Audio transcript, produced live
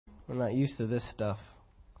I'm not used to this stuff.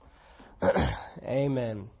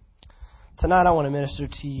 Amen. Tonight I want to minister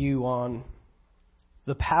to you on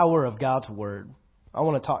the power of God's Word. I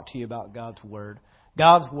want to talk to you about God's Word.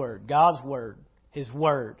 God's Word. God's Word. His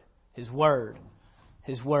Word. His Word.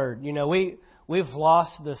 His Word. You know, we've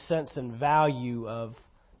lost the sense and value of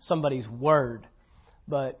somebody's Word.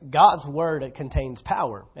 But God's Word, it contains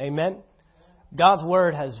power. Amen? God's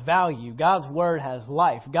Word has value. God's Word has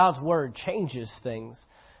life. God's Word changes things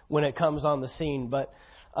when it comes on the scene. But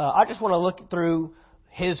I just want to look through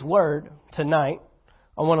His Word tonight.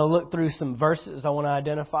 I want to look through some verses. I want to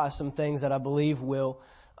identify some things that I believe will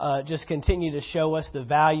just continue to show us the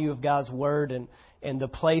value of God's Word and the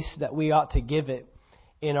place that we ought to give it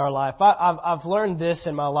in our life. I've learned this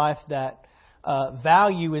in my life, that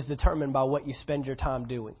value is determined by what you spend your time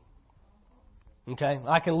doing. Okay?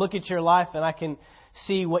 I can look at your life and I can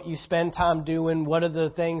see what you spend time doing, what are the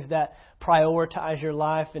things that prioritize your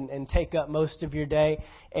life and take up most of your day.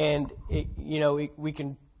 And, we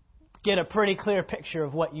can get a pretty clear picture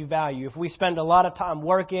of what you value. If we spend a lot of time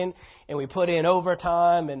working and we put in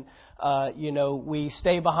overtime and, we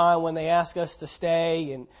stay behind when they ask us to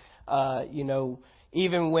stay and,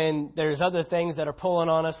 even when there's other things that are pulling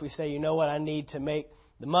on us, we say, you know what, I need to make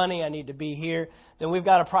the money, I need to be here. Then we've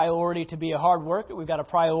got a priority to be a hard worker. We've got a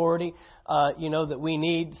priority, that we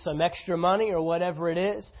need some extra money or whatever it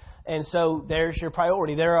is. And so there's your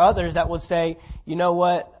priority. There are others that would say, you know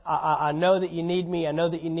what, I know that you need me. I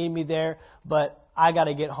know that you need me there, but I got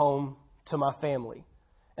to get home to my family.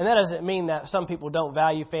 And that doesn't mean that some people don't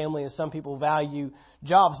value family and some people value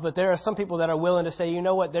jobs, but there are some people that are willing to say, you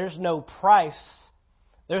know what, there's no price,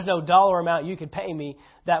 there's no dollar amount you could pay me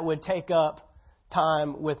that would take up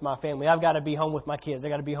time with my family. I've got to be home with my kids.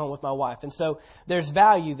 I've got to be home with my wife. And so there's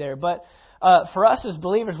value there. But for us as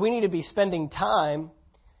believers, we need to be spending time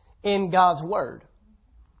in God's Word.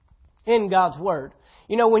 In God's Word.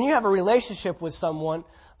 You know, when you have a relationship with someone,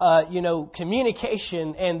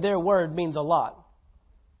 communication and their word means a lot.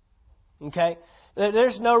 Okay?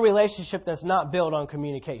 There's no relationship that's not built on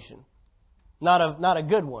communication. Not a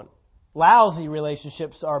good one. Lousy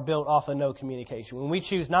relationships are built off of no communication. When we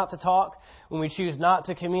choose not to talk, when we choose not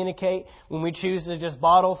to communicate, when we choose to just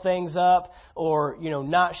bottle things up or,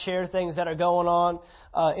 not share things that are going on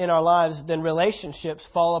in our lives, then relationships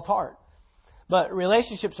fall apart. But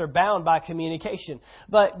relationships are bound by communication.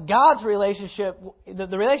 But God's relationship,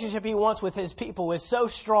 the relationship He wants with His people is so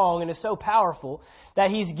strong and is so powerful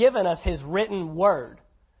that He's given us His written Word.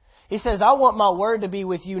 He says, I want my Word to be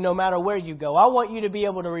with you no matter where you go. I want you to be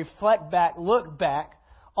able to reflect back, look back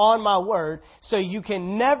on my Word so you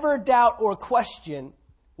can never doubt or question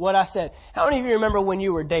what I said. How many of you remember when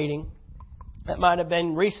you were dating? That might have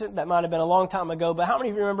been recent. That might have been a long time ago. But how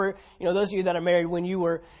many of you remember, those of you that are married, when you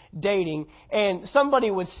were dating and somebody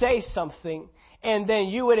would say something and then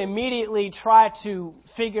you would immediately try to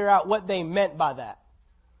figure out what they meant by that?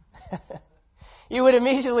 You would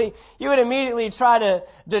immediately try to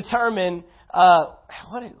determine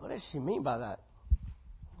what does she mean by that?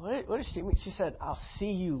 What does she mean? She said, "I'll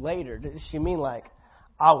see you later." Does she mean like,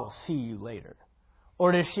 "I will see you later,"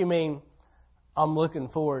 or does she mean, "I'm looking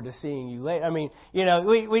forward to seeing you later"? I mean,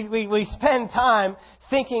 we spend time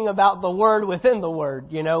thinking about the word within the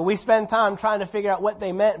word. We spend time trying to figure out what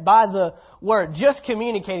they meant by the word. Just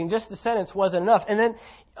communicating, just the sentence wasn't enough, and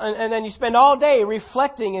then you spend all day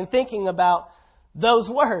reflecting and thinking about those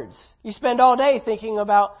words. You spend all day thinking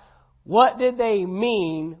about what did they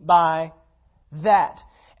mean by that.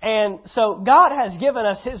 And so God has given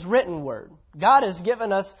us His written Word. God has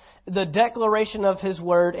given us the declaration of His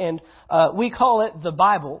Word, and we call it the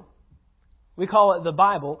Bible. We call it the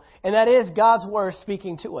Bible, and that is God's Word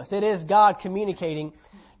speaking to us. It is God communicating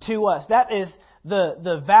to us. That is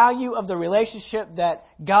the value of the relationship that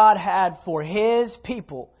God had for His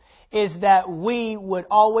people, is that we would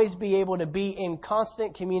always be able to be in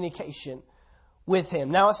constant communication with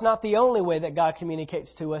Him. Now, it's not the only way that God communicates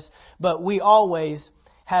to us, but we always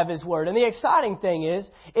have His Word. And the exciting thing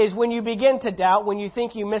is when you begin to doubt, when you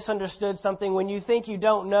think you misunderstood something, when you think you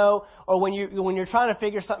don't know, or when you're trying to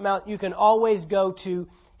figure something out, you can always go to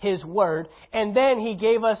His Word. And then He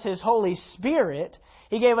gave us His Holy Spirit.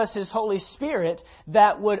 He gave us His Holy Spirit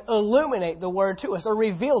that would illuminate the Word to us, or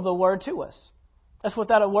reveal the Word to us. That's what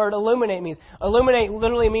that word illuminate means. Illuminate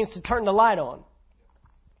literally means to turn the light on.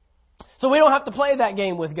 So we don't have to play that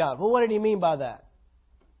game with God. Well, what did He mean by that?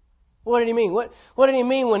 What did He mean? What did He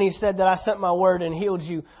mean when He said that I sent my word and healed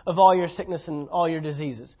you of all your sickness and all your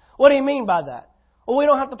diseases? What did He mean by that? Well, we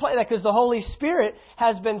don't have to play that because the Holy Spirit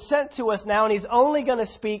has been sent to us now, and He's only going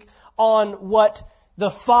to speak on what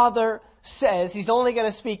the Father says. He's only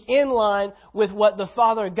going to speak in line with what the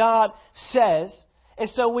Father God says. And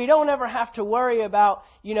so we don't ever have to worry about,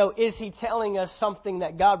 is He telling us something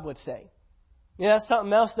that God would say? That's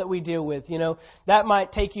something else that we deal with. That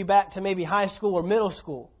might take you back to maybe high school or middle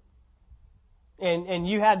school. And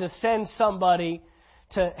you had to send somebody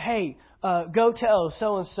to, hey, go tell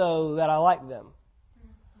so-and-so that I like them.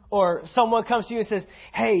 Or someone comes to you and says,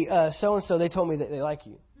 hey, so-and-so, they told me that they like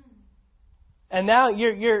you. And now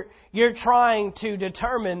you're trying to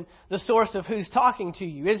determine the source of who's talking to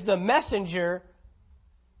you. Is the messenger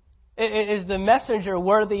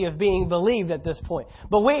worthy of being believed at this point?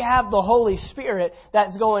 But we have the Holy Spirit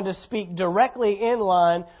that's going to speak directly in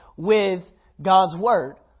line with God's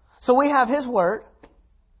Word. So we have His Word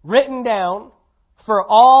written down for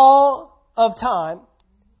all of time.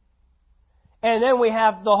 And then we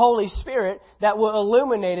have the Holy Spirit that will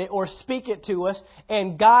illuminate it or speak it to us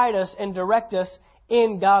and guide us and direct us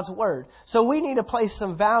in God's Word. So we need to place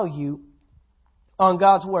some value on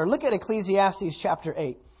God's Word. Look at Ecclesiastes chapter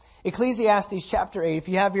 8. Ecclesiastes chapter 8. If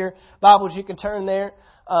you have your Bibles, you can turn there.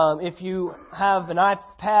 If you have an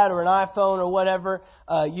iPad or an iPhone or whatever,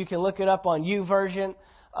 you can look it up on YouVersion.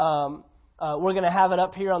 We're going to have it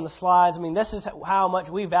up here on the slides. This is how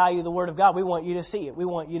much we value the Word of God. We want you to see it. We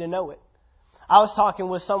want you to know it. I was talking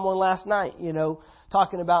with someone last night,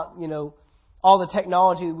 talking about, all the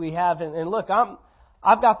technology that we have. And look,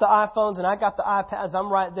 I've got the iPhones and I got the iPads. I'm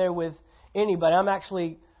right there with anybody. I'm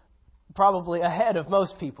actually probably ahead of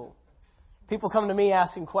most people. People come to me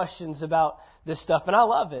asking questions about this stuff, and I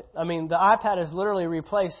love it. The iPad has literally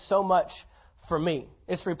replaced so much for me.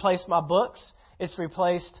 It's replaced my books. It's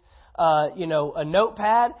replaced, a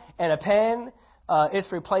notepad and a pen. It's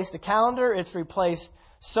replaced a calendar. It's replaced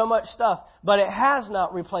so much stuff. But it has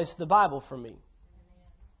not replaced the Bible for me.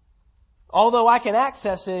 Although I can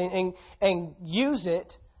access it and use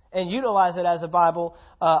it and utilize it as a Bible,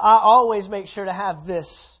 I always make sure to have this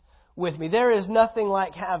with me. There is nothing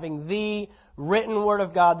like having the written Word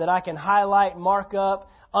of God that I can highlight, mark up,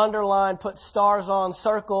 underline, put stars on,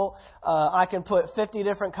 circle. I can put 50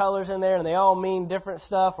 different colors in there and they all mean different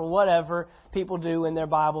stuff or whatever people do in their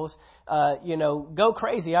Bibles. Go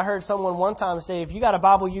crazy. I heard someone one time say, if you got a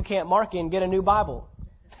Bible you can't mark in, get a new Bible.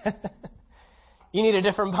 You need a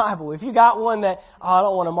different Bible. If you got one that, I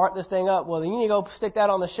don't want to mark this thing up, well, then you need to go stick that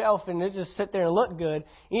on the shelf and it just sit there and look good.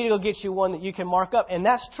 You need to go get you one that you can mark up. And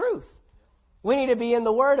that's truth. We need to be in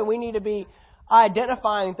the Word and we need to be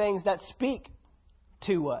identifying things that speak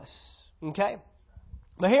to us. Okay?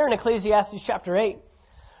 But here in Ecclesiastes chapter 8,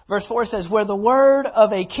 verse 4 says, where the word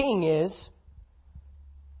of a king is,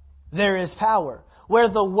 there is power. Where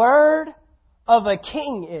the word of a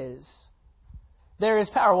king is, there is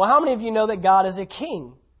power. Well, how many of you know that God is a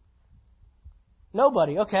king?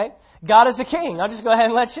 Nobody. Okay. God is a king. I'll just go ahead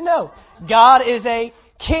and let you know. God is a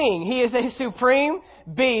king. He is a supreme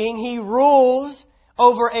being. He rules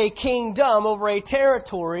over a kingdom, over a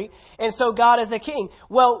territory. And so God is a king.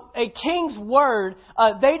 Well, a king's word,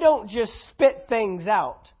 they don't just spit things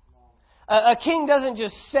out. A king doesn't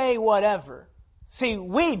just say whatever. See,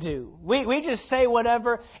 we do. We just say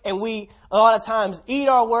whatever, and we, a lot of times, eat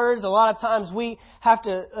our words. A lot of times we have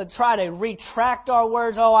to try to retract our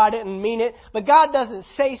words. Oh, I didn't mean it. But God doesn't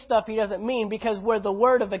say stuff He doesn't mean, because where the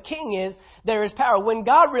word of a king is, there is power. When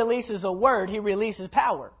God releases a word, He releases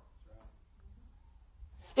power.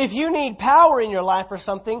 If you need power in your life for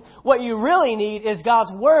something, what you really need is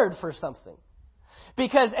God's word for something.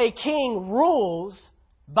 Because a king rules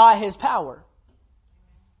by his power.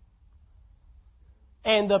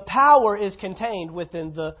 And the power is contained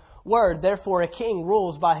within the word. Therefore, a king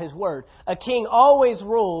rules by his word. A king always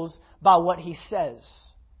rules by what he says.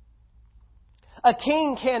 A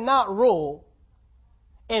king cannot rule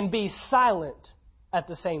and be silent at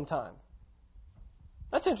the same time.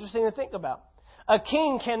 That's interesting to think about. A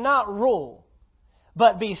king cannot rule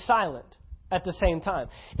but be silent at the same time.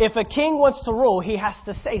 If a king wants to rule, he has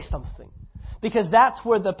to say something. Because that's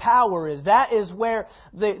where the power is. That is where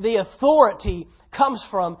the authority comes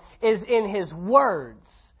from, is in his words.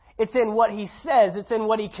 It's in what he says. It's in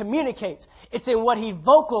what he communicates. It's in what he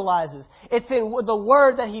vocalizes. It's in the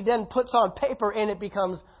word that he then puts on paper and it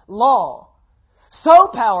becomes law. So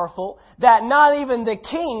powerful that not even the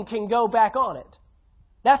king can go back on it.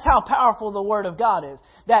 That's how powerful the Word of God is.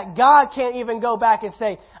 That God can't even go back and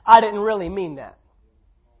say, I didn't really mean that.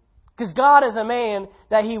 Because God is a man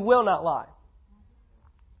that He will not lie.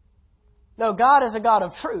 No, God is a God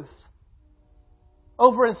of truth.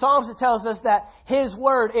 Over in Psalms it tells us that His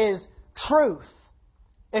Word is truth.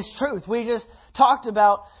 It's truth. We just talked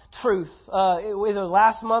about truth. Either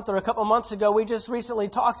last month or a couple months ago, we just recently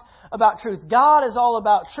talked about truth. God is all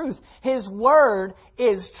about truth. His Word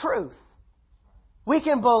is truth. We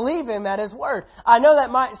can believe Him at His Word. I know that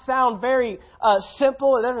might sound very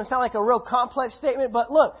simple. It doesn't sound like a real complex statement. But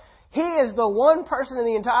look, He is the one person in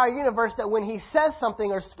the entire universe that when He says something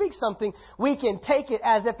or speaks something, we can take it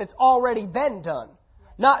as if it's already been done.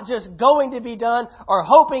 Not just going to be done or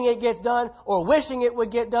hoping it gets done or wishing it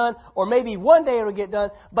would get done or maybe one day it will get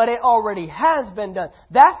done, but it already has been done.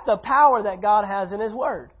 That's the power that God has in His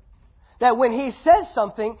Word. That when He says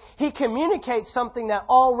something, He communicates something that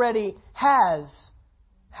already has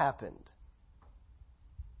happened.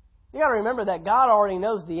 You got to remember that God already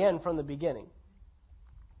knows the end from the beginning.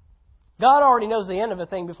 God already knows the end of a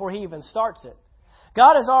thing before He even starts it.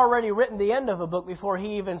 God has already written the end of a book before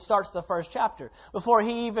He even starts the first chapter. Before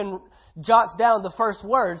He even jots down the first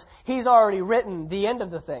words, He's already written the end of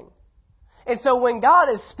the thing. And so when God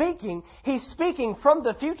is speaking, He's speaking from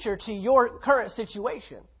the future to your current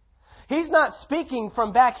situation. He's not speaking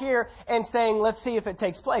from back here and saying, let's see if it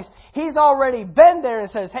takes place. He's already been there and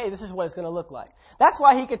says, hey, this is what it's going to look like. That's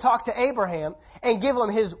why He could talk to Abraham and give him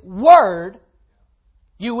His word.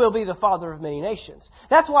 You will be the father of many nations.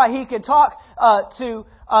 That's why He could talk to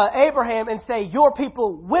Abraham and say, your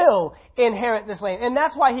people will inherit this land. And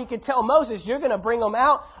that's why He could tell Moses, you're going to bring them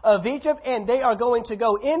out of Egypt and they are going to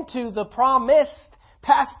go into the promised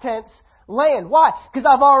past tense land. Why? Because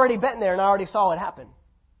I've already been there and I already saw it happen.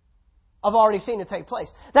 I've already seen it take place.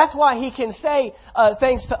 That's why He can say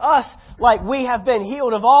things to us like we have been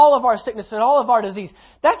healed of all of our sickness and all of our disease.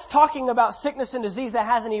 That's talking about sickness and disease that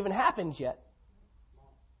hasn't even happened yet.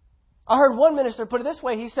 I heard one minister put it this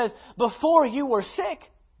way. He says, before you were sick,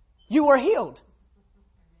 you were healed.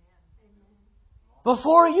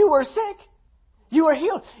 Before you were sick, you were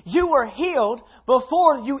healed. You were healed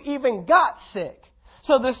before you even got sick.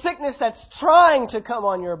 So the sickness that's trying to come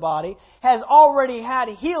on your body has already had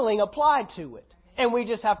healing applied to it. And we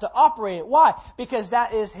just have to operate it. Why? Because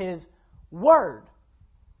that is His Word.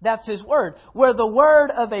 That's His Word. Where the word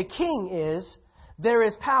of a king is, there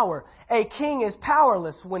is power. A king is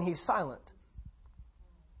powerless when he's silent.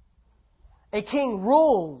 A king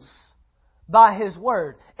rules by his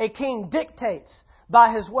word. A king dictates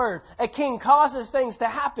by his word. A king causes things to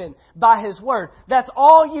happen by his word. That's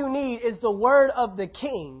all you need is the word of the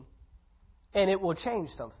king, and it will change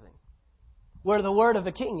something. Where the word of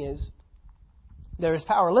a king is, there is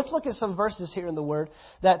power. Let's look at some verses here in the word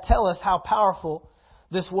that tell us how powerful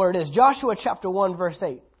this word is. Joshua chapter 1 verse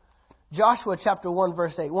 8. Joshua chapter 1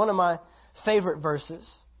 verse 8. One of my favorite verses.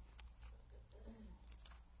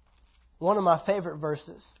 One of my favorite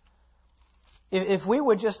verses. If we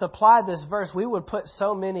would just apply this verse, we would put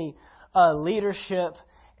so many leadership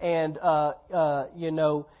and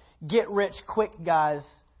get rich quick guys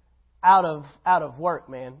out of work,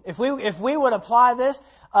 man. If we would apply this,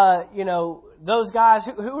 those guys.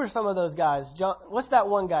 Who are some of those guys? What's that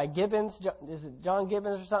one guy? Gibbons? Is it John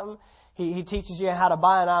Gibbons or something? He teaches you how to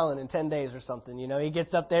buy an island in 10 days or something. He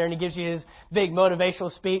gets up there and he gives you his big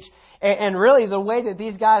motivational speech. And really, the way that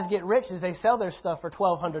these guys get rich is they sell their stuff for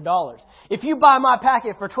 $1,200. If you buy my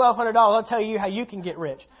packet for $1,200, I'll tell you how you can get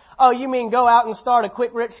rich. Oh, you mean go out and start a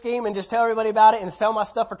quick rich scheme and just tell everybody about it and sell my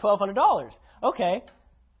stuff for $1,200? Okay.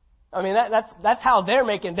 I mean, that's how they're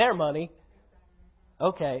making their money.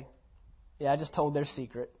 Okay. Yeah, I just told their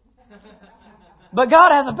secret. But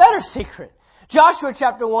God has a better secret. Joshua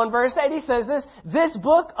chapter 1 verse 8, He says this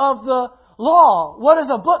book of the law. What does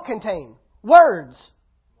a book contain? Words.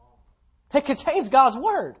 It contains God's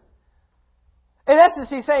Word. In essence,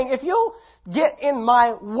 He's saying, if you'll get in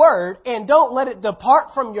my Word and don't let it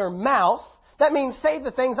depart from your mouth, that means say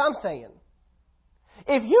the things I'm saying.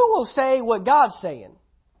 If you will say what God's saying,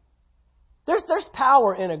 there's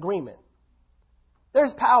power in agreement.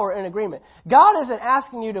 There's power in agreement. God isn't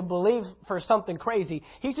asking you to believe for something crazy.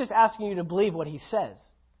 He's just asking you to believe what He says.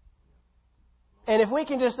 And if we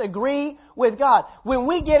can just agree with God, when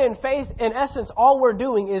we get in faith, in essence, all we're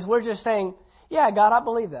doing is we're just saying, yeah, God, I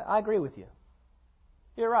believe that. I agree with you.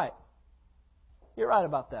 You're right. You're right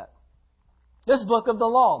about that. This book of the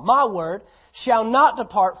law, my word, shall not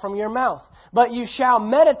depart from your mouth, but you shall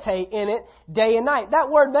meditate in it day and night. That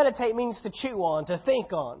word meditate means to chew on, to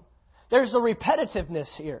think on. There's the repetitiveness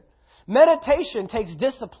here. Meditation takes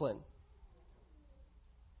discipline.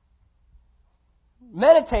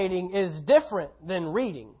 Meditating is different than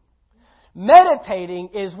reading. Meditating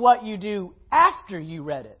is what you do after you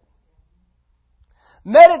read it.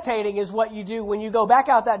 Meditating is what you do when you go back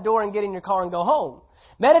out that door and get in your car and go home.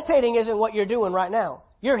 Meditating isn't what you're doing right now.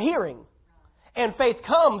 You're hearing. And faith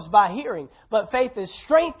comes by hearing. But faith is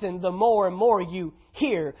strengthened the more and more you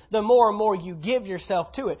hear, the more and more you give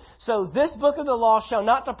yourself to it. So this book of the law shall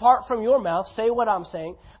not depart from your mouth, say what I'm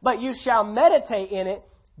saying, but you shall meditate in it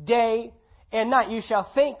day and night. You shall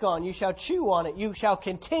think on, you shall chew on it, you shall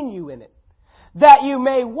continue in it. That you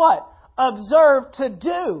may what? Observe to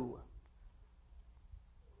do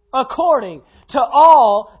according to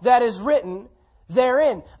all that is written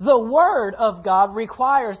therein. The Word of God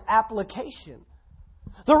requires application.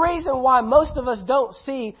 The reason why most of us don't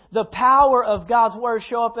see the power of God's Word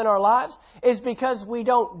show up in our lives is because we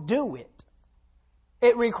don't do it.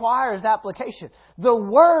 It requires application. The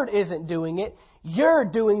Word isn't doing it. You're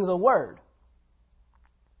doing the Word.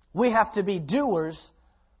 We have to be doers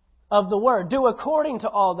of the Word. Do according to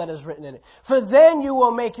all that is written in it. For then you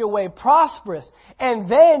will make your way prosperous, and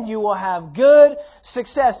then you will have good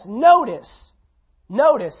success. Notice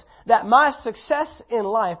that my success in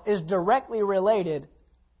life is directly related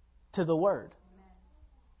to the Word.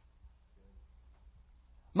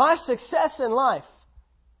 My success in life,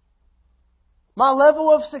 my level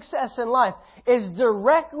of success in life is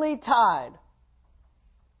directly tied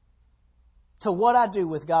to what I do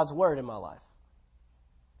with God's Word in my life.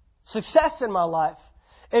 Success in my life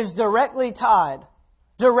is directly tied,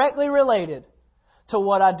 directly related to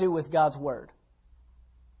what I do with God's Word.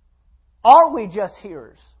 Are we just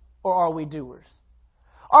hearers or are we doers?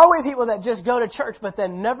 Are we people that just go to church but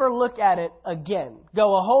then never look at it again?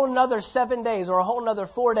 Go a whole another 7 days or a whole another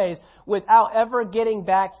 4 days without ever getting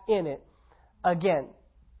back in it again.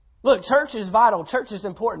 Look, church is vital. Church is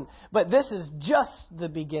important. But this is just the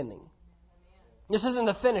beginning. This isn't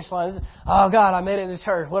the finish line. Oh God, I made it to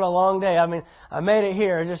church. What a long day. I mean, I made it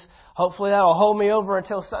here. Just hopefully that'll hold me over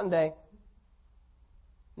until Sunday.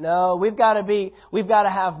 No, we've got to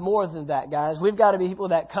have more than that, guys. We've got to be people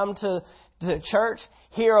that come to the church,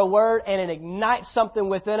 hear a word, and it ignites something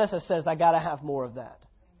within us that says, I got to have more of that.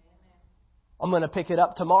 I'm going to pick it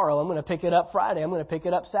up tomorrow. I'm going to pick it up Friday. I'm going to pick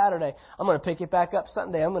it up Saturday. I'm going to pick it back up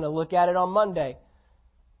Sunday. I'm going to look at it on Monday.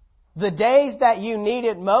 The days that you need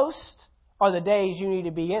it most are the days you need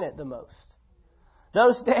to be in it the most.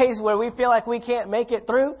 Those days where we feel like we can't make it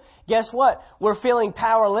through, guess what? We're feeling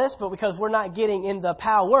powerless, but because we're not getting in the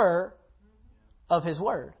power of His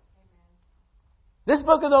Word. This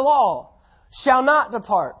book of the law shall not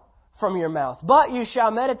depart from your mouth, but you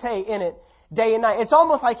shall meditate in it day and night. It's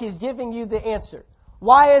almost like He's giving you the answer.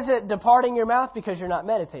 Why is it departing your mouth? Because you're not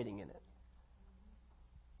meditating in it.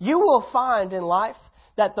 You will find in life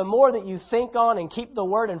that the more that you think on and keep the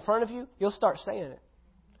Word in front of you, you'll start saying it.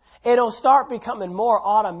 It'll start becoming more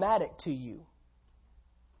automatic to you.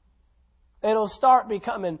 It'll start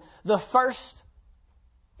becoming the first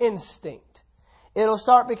instinct. It'll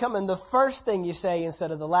start becoming the first thing you say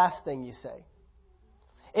instead of the last thing you say.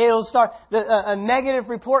 It'll start, a negative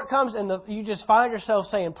report comes and you just find yourself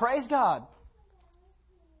saying, praise God.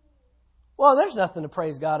 Well, there's nothing to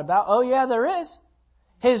praise God about. Oh yeah, there is.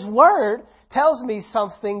 His Word tells me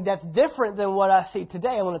something that's different than what I see today.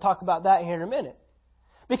 I'm going to talk about that here in a minute.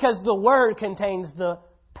 Because the Word contains the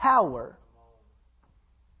power.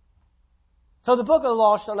 So the book of the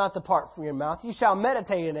law shall not depart from your mouth. You shall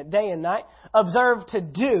meditate in it day and night. Observe to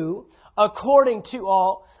do according to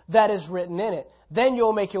all that is written in it. Then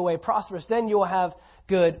you'll make your way prosperous. Then you'll have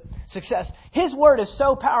good success. His Word is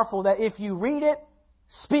so powerful that if you read it,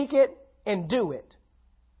 speak it, and do it,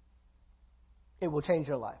 it will change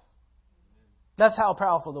your life. That's how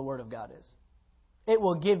powerful the Word of God is. It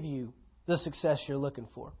will give you the success you're looking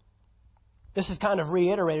for. This is kind of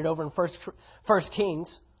reiterated over in 1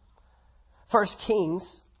 Kings. 1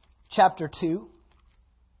 Kings chapter 2.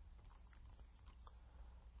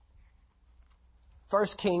 1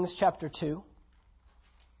 Kings chapter 2.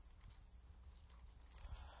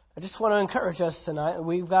 I just want to encourage us tonight.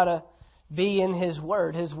 We've got to be in His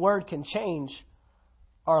Word. His Word can change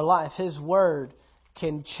our life. His Word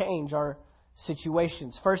can change our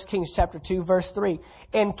situations. 1 Kings chapter 2 verse 3.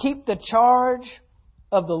 And keep the charge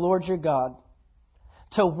of the Lord your God,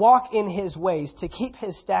 to walk in His ways, to keep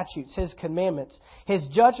His statutes, His commandments, His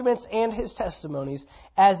judgments, and His testimonies,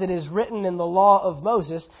 as it is written in the law of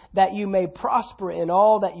Moses, that you may prosper in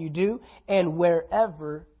all that you do and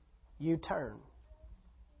wherever you turn.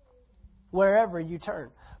 Wherever you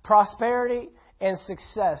turn. Prosperity and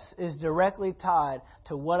success is directly tied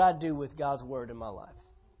to what I do with God's Word in my life.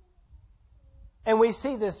 And we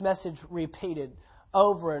see this message repeated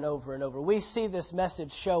over and over and over. We see this message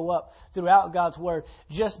show up throughout God's Word.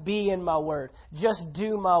 Just be in my Word. Just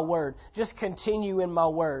do my Word. Just continue in my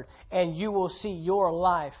Word. And you will see your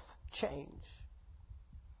life change.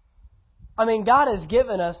 I mean, God has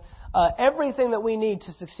given us everything that we need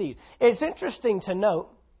to succeed. It's interesting to note,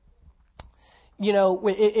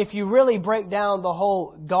 if you really break down the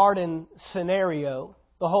whole garden scenario,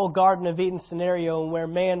 the whole Garden of Eden scenario and where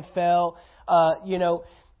man fell,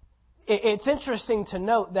 it's interesting to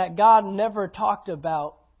note that God never talked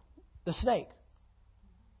about the snake.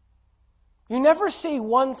 You never see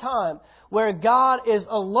one time where God is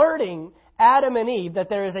alerting Adam and Eve that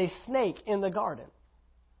there is a snake in the garden.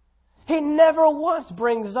 He never once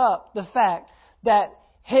brings up the fact that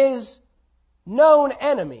his known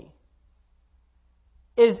enemy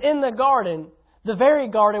is in the garden, the very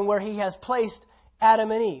garden where he has placed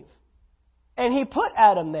Adam and Eve. And he put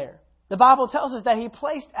Adam there. The Bible tells us that he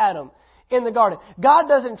placed Adam in the garden. God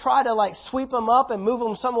doesn't try to sweep him up and move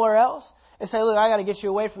him somewhere else and say, look, I got to get you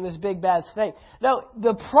away from this big bad snake. No,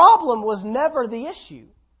 the problem was never the issue.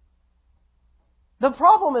 The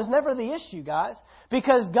problem is never the issue, guys,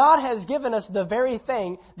 because God has given us the very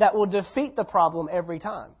thing that will defeat the problem every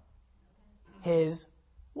time. His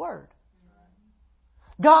Word.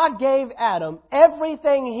 God gave Adam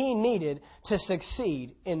everything he needed to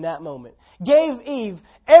succeed in that moment. Gave Eve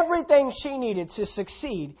everything she needed to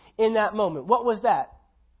succeed in that moment. What was that?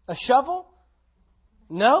 A shovel?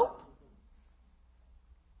 Nope.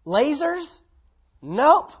 Lasers?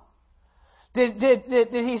 Nope. Did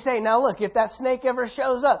he say, now look, if that snake ever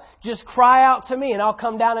shows up, just cry out to me and I'll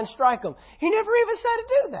come down and strike him? He never even said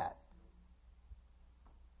to do that.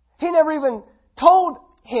 He never even told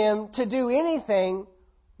him to do anything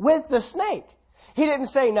with the snake. He didn't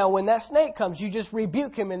say, now when that snake comes, you just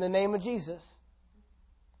rebuke him in the name of Jesus.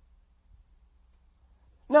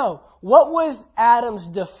 No. What was Adam's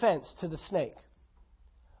defense to the snake?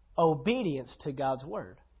 Obedience to God's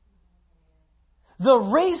Word. The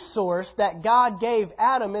resource that God gave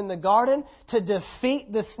Adam in the garden to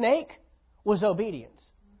defeat the snake was obedience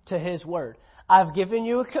to His Word. I've given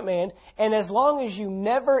you a command, and as long as you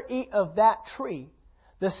never eat of that tree,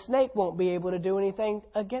 the snake won't be able to do anything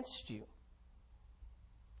against you.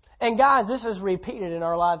 And guys, this is repeated in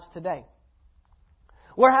our lives today.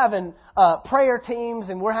 We're having prayer teams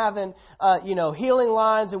and we're having, healing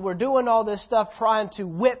lines and we're doing all this stuff trying to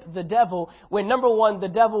whip the devil when, number one, the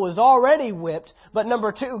devil is already whipped. But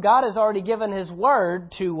number two, God has already given His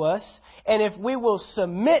Word to us. And if we will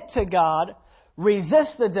submit to God,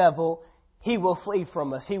 resist the devil, he will flee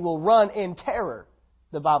from us. He will run in terror,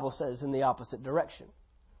 the Bible says, in the opposite direction.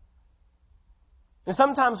 And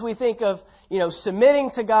sometimes we think of,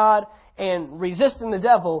 submitting to God and resisting the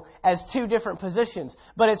devil as two different positions.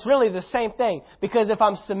 But it's really the same thing. Because if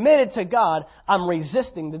I'm submitted to God, I'm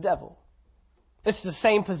resisting the devil. It's the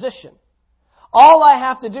same position. All I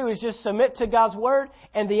have to do is just submit to God's Word,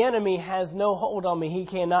 and the enemy has no hold on me. He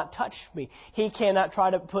cannot touch me. He cannot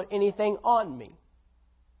try to put anything on me.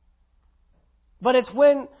 But it's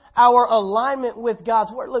when our alignment with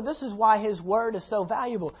God's Word. Look, this is why His Word is so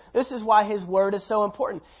valuable. This is why His Word is so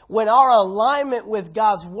important. When our alignment with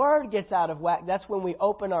God's Word gets out of whack, that's when we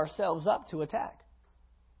open ourselves up to attack.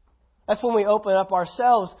 That's when we open up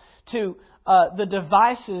ourselves to the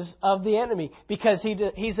devices of the enemy, because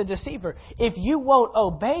he's a deceiver. If you won't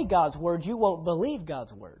obey God's Word, you won't believe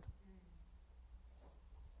God's Word.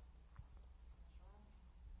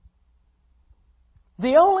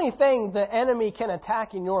 The only thing the enemy can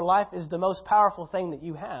attack in your life is the most powerful thing that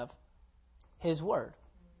you have, His Word.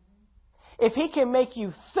 If he can make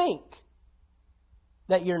you think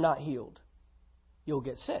that you're not healed, you'll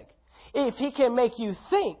get sick. If he can make you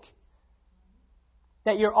think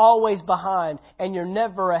that you're always behind and you're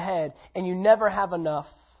never ahead and you never have enough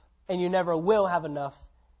and you never will have enough,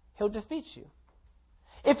 he'll defeat you.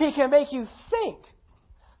 If he can make you think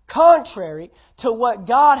contrary to what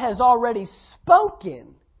God has already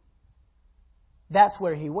spoken, that's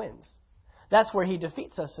where he wins. That's where he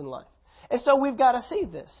defeats us in life. And so we've got to see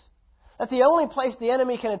this. That the only place the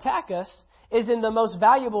enemy can attack us is in the most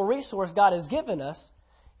valuable resource God has given us,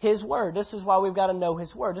 His Word. This is why we've got to know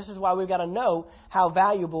His Word. This is why we've got to know how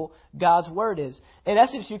valuable God's Word is. In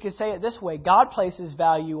essence, you could say it this way. God places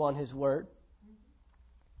value on His Word.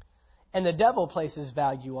 And the devil places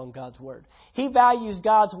value on God's Word. He values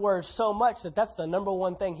God's Word so much that that's the number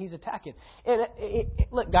one thing he's attacking. And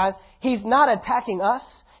look, guys, he's not attacking us.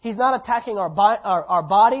 He's not attacking our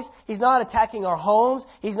bodies. He's not attacking our homes.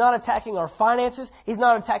 He's not attacking our finances. He's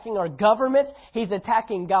not attacking our governments. He's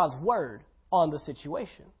attacking God's Word on the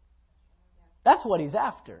situation. That's what he's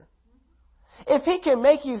after. If he can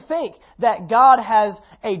make you think that God has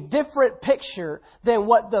a different picture than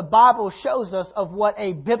what the Bible shows us of what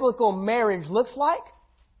a biblical marriage looks like,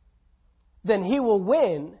 then he will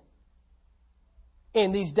win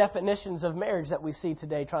in these definitions of marriage that we see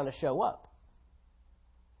today trying to show up.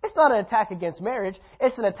 It's not an attack against marriage.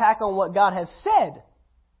 It's an attack on what God has said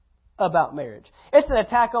about marriage. It's an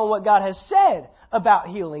attack on what God has said about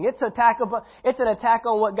healing. It's an attack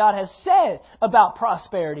on what God has said about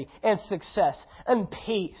prosperity and success and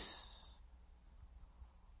peace.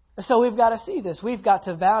 And so we've got to see this. We've got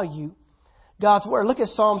to value God's Word. Look at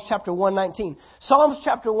Psalms chapter 119. Psalms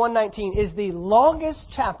chapter 119 is the longest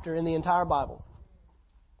chapter in the entire Bible.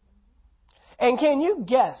 And can you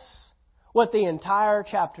guess what the entire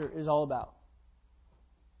chapter is all about?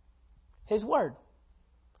 His Word.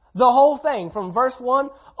 The whole thing, from verse 1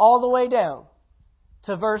 all the way down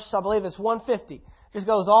to verse, I believe it's 150. Just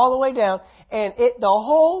goes all the way down. And the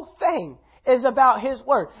whole thing is about His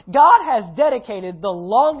Word. God has dedicated the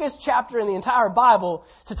longest chapter in the entire Bible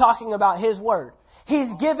to talking about His Word. He's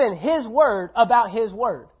given His Word about His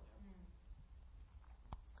Word.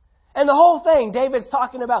 And the whole thing, David's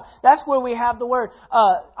talking about, that's where we have the word,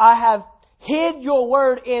 I have hid your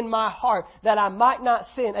word in my heart that I might not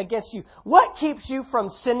sin against you. What keeps you from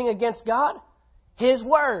sinning against God? His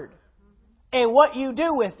Word. And what you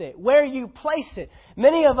do with it, where you place it.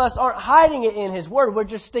 Many of us aren't hiding it in His Word, we're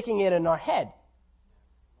just sticking it in our head.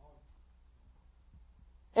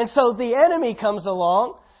 And so the enemy comes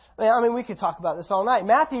along. I mean, we could talk about this all night.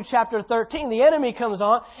 Matthew chapter 13, the enemy comes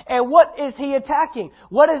on, and what is he attacking?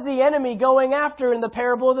 What is the enemy going after in the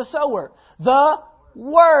parable of the sower? The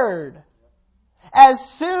Word. As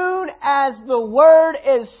soon as the Word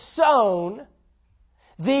is sown,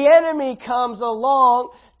 the enemy comes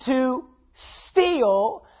along to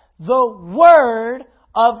steal the Word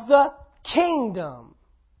of the kingdom.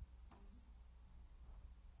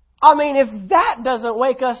 I mean, if that doesn't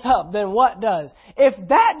wake us up, then what does? If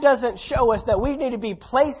that doesn't show us that we need to be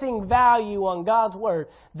placing value on God's Word,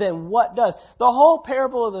 then what does? The whole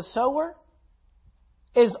parable of the sower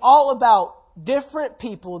is all about different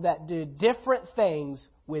people that do different things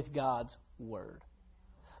with God's Word.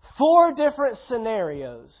 4 different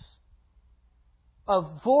scenarios of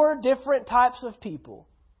 4 different types of people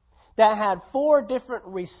that had 4 different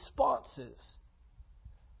responses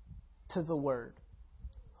to the Word.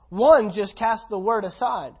 One just cast the Word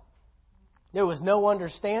aside. There was no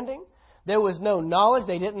understanding. There was no knowledge.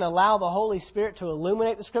 They didn't allow the Holy Spirit to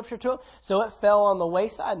illuminate the Scripture to them. So it fell on the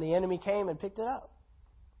wayside and the enemy came and picked it up.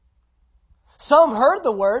 Some heard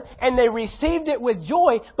the Word and they received it with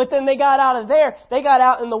joy, but then they got out of there. They got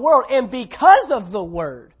out in the world. And because of the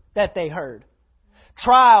Word that they heard,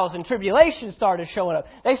 trials and tribulations started showing up.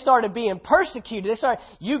 They started being persecuted.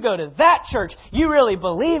 You go to that church. You really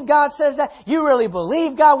believe God says that? You really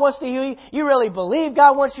believe God wants to heal you? You really believe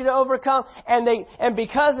God wants you to overcome? And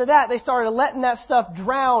because of that, they started letting that stuff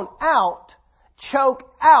drown out, choke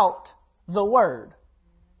out the Word.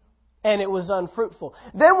 And it was unfruitful.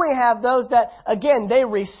 Then we have those that, again, they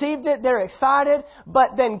received it, they're excited,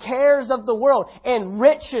 but then cares of the world and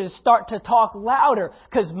riches start to talk louder.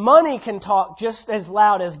 Because money can talk just as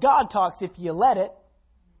loud as God talks if you let it.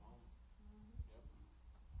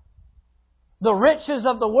 The riches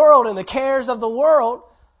of the world and the cares of the world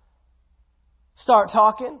start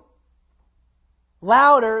talking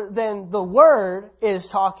louder than the Word is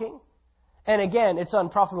talking. And again, it's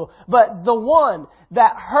unprofitable. But the one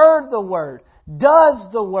that heard the Word, does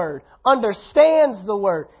the Word, understands the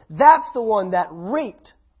Word, that's the one that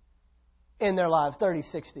reaped in their lives 30,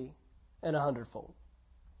 60, and 100-fold.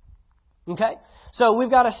 Okay? So we've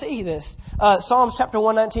got to see this. Psalms chapter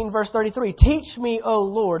 119, verse 33. Teach me, O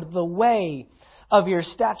Lord, the way of your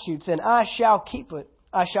statutes, and I shall keep it.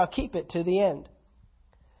 I shall keep it to the end.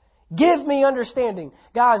 Give me understanding.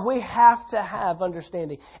 Guys, we have to have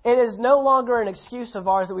understanding. It is no longer an excuse of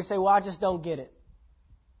ours that we say, well, I just don't get it.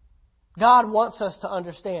 God wants us to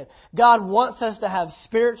understand. God wants us to have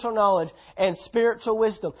spiritual knowledge and spiritual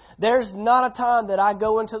wisdom. There's not a time that I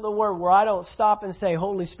go into the Word where I don't stop and say,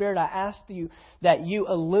 Holy Spirit, I ask you that you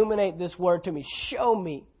illuminate this Word to me. Show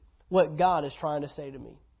me what God is trying to say to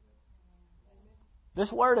me.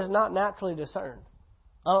 This Word is not naturally discerned.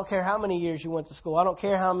 I don't care how many years you went to school. I don't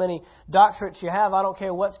care how many doctorates you have. I don't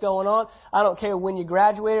care what's going on. I don't care when you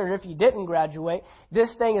graduated or if you didn't graduate.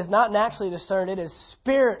 This thing is not naturally discerned. It is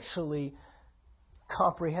spiritually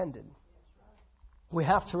comprehended. We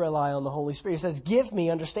have to rely on the Holy Spirit. He says, give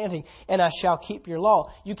me understanding and I shall keep your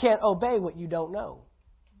law. You can't obey what you don't know.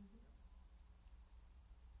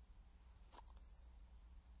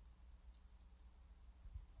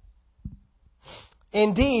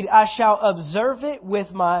 Indeed, I shall observe it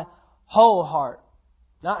with my whole heart.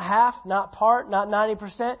 Not half, not part, not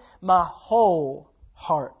 90%, my whole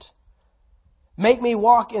heart. Make me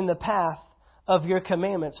walk in the path of your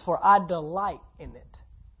commandments, for I delight in it.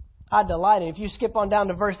 I delight in it. If you skip on down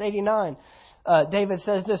to verse 89, David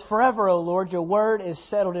says this, forever, O Lord, your word is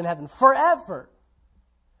settled in heaven. Forever.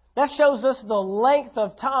 That shows us the length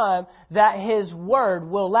of time that His word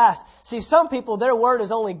will last. See, some people, their word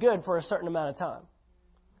is only good for a certain amount of time.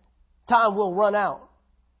 Time will run out.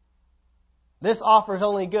 This offer is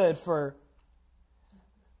only good for...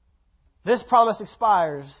 This promise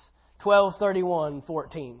expires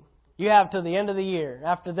 12/31/14. You have till the end of the year.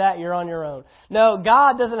 After that, you're on your own. No,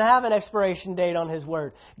 God doesn't have an expiration date on His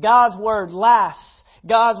word. God's word lasts.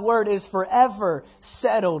 God's word is forever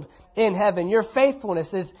settled in heaven. Your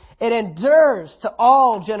faithfulness it endures to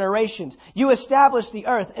all generations. You establish the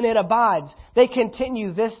earth and it abides. They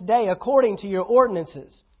continue this day according to your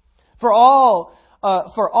ordinances. For all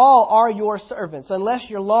are your servants. Unless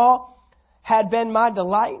your law had been my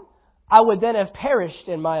delight, I would then have perished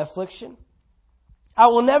in my affliction. I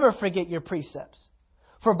will never forget your precepts.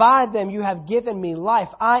 For by them you have given me life.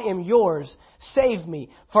 I am yours. Save me,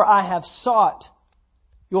 for I have sought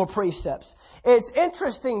your precepts. It's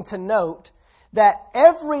interesting to note that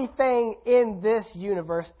everything in this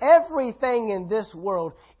universe, everything in this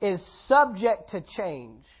world is subject to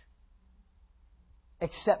change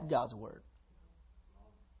except God's word.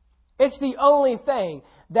 It's the only thing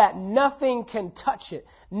that nothing can touch it.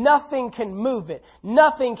 Nothing can move it.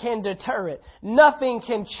 Nothing can deter it. Nothing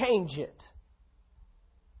can change it.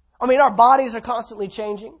 I mean, our bodies are constantly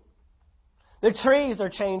changing. The trees are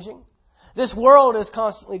changing. This world is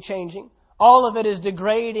constantly changing. All of it is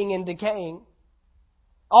degrading and decaying.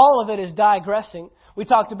 All of it is digressing. We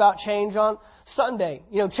talked about change on Sunday.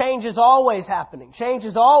 Change is always happening. Change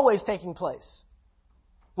is always taking place.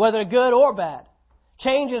 Whether good or bad.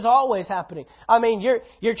 Change is always happening. I mean,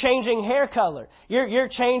 you're changing hair color. You're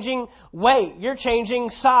changing weight. You're changing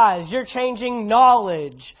size. You're changing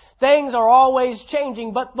knowledge. Things are always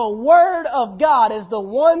changing, but the Word of God is the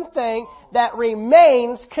one thing that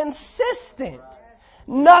remains consistent.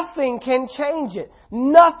 Nothing can change it.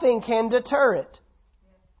 Nothing can deter it.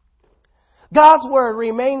 God's Word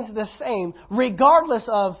remains the same regardless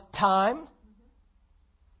of time.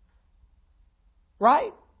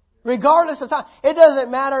 Right? Regardless of time. It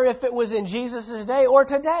doesn't matter if it was in Jesus' day or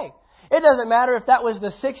today. It doesn't matter if that was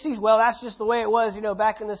the 60s. Well, that's just the way it was,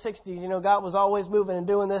 back in the 60s. God was always moving and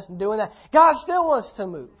doing this and doing that. God still wants to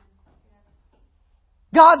move.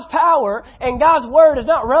 God's power and God's Word is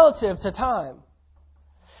not relative to time.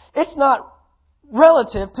 It's not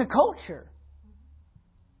relative to culture.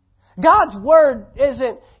 God's Word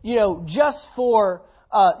isn't, just for,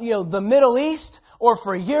 the Middle East or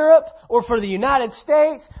for Europe or for the United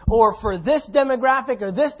States or for this demographic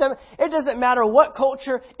or this demographic. It doesn't matter what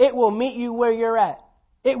culture, it will meet you where you're at.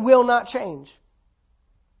 It will not change.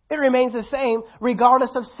 It remains the same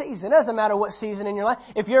regardless of season. It doesn't matter what season in your life.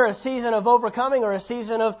 If you're a season of overcoming or a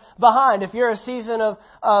season of behind, if you're a season of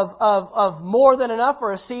more than enough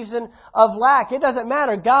or a season of lack, it doesn't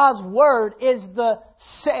matter. God's Word is the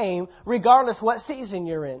same regardless what season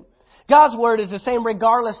you're in. God's Word is the same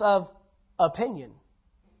regardless of opinion.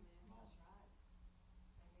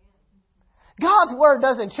 God's Word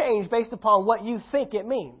doesn't change based upon what you think it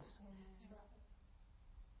means.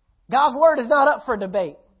 God's Word is not up for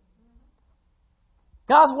debate.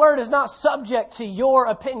 God's Word is not subject to your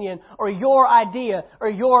opinion or your idea or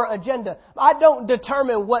your agenda. I don't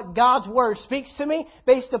determine what God's Word speaks to me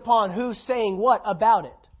based upon who's saying what about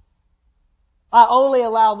it. I only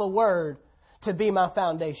allow the Word to be my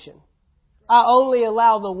foundation. I only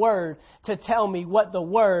allow the Word to tell me what the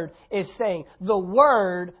Word is saying. The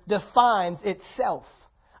Word defines itself.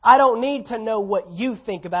 I don't need to know what you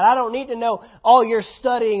think about it. I don't need to know all your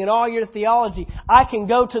studying and all your theology. I can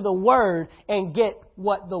go to the Word and get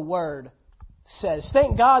what the Word says.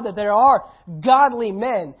 Thank God that there are godly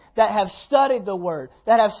men that have studied the Word,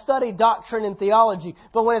 that have studied doctrine and theology.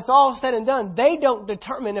 But when it's all said and done, they don't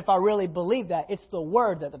determine if I really believe that. It's the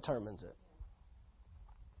Word that determines it.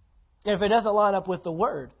 And if it doesn't line up with the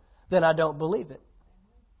Word, then I don't believe it.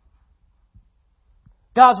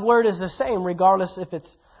 God's Word is the same regardless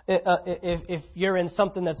if you're in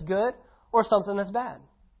something that's good or something that's bad.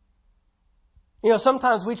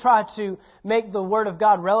 Sometimes we try to make the Word of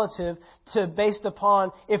God relative to based upon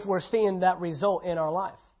if we're seeing that result in our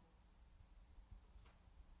life.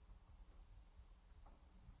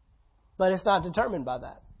 But it's not determined by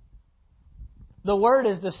that. The Word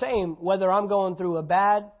is the same whether I'm going through a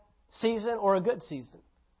bad season or a good season.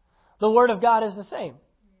 The Word of God is the same.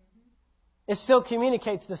 It still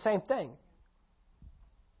communicates the same thing.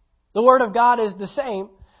 The Word of God is the same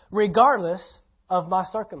regardless of my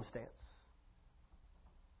circumstance.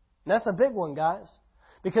 And that's a big one, guys.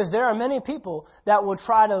 Because there are many people that will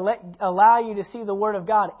try to allow you to see the Word of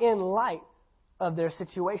God in light of their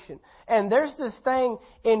situation. And there's this thing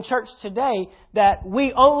in church today that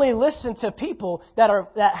we only listen to people that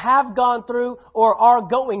have gone through or are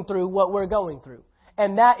going through what we're going through.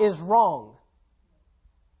 And that is wrong.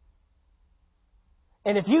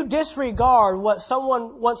 And if you disregard what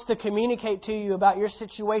someone wants to communicate to you about your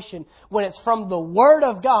situation when it's from the Word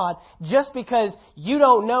of God, just because you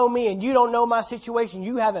don't know me and you don't know my situation,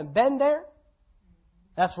 you haven't been there,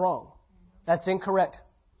 that's wrong. That's incorrect.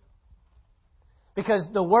 Because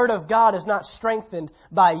the Word of God is not strengthened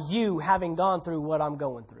by you having gone through what I'm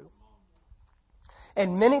going through.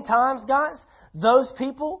 And many times, guys, those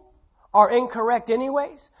people are incorrect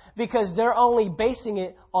anyways because they're only basing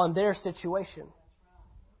it on their situation.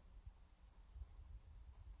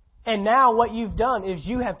 And now what you've done is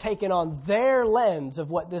you have taken on their lens of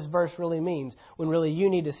what this verse really means, when really you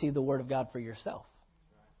need to see the Word of God for yourself.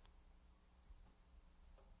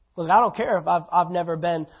 Look, I don't care if I've never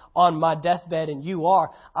been on my deathbed and you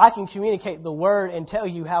are. I can communicate the Word and tell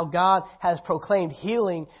you how God has proclaimed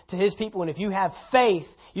healing to His people. And if you have faith,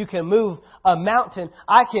 you can move a mountain.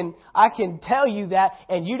 I can tell you that,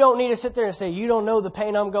 and you don't need to sit there and say, you don't know the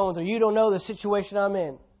pain I'm going through. You don't know the situation I'm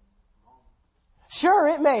in. Sure,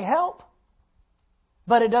 it may help,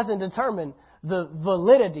 but it doesn't determine the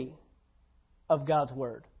validity of God's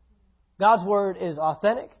Word. God's Word is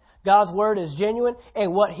authentic. God's Word is genuine.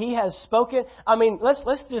 And what He has spoken, I mean, let's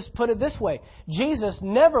just put it this way. Jesus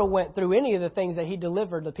never went through any of the things that He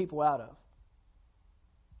delivered the people out of.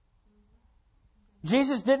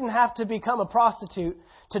 Jesus didn't have to become a prostitute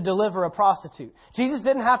to deliver a prostitute. Jesus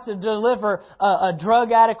didn't have to deliver a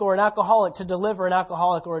drug addict or an alcoholic to deliver an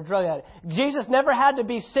alcoholic or a drug addict. Jesus never had to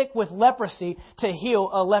be sick with leprosy to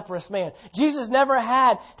heal a leprous man. Jesus never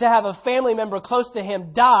had to have a family member close to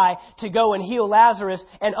Him die to go and heal Lazarus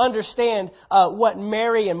and understand what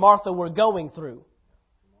Mary and Martha were going through.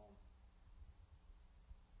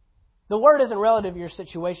 The Word isn't relative to your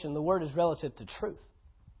situation. The Word is relative to truth.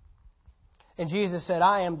 And Jesus said,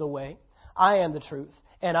 I am the way, I am the truth,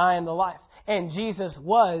 and I am the life. And Jesus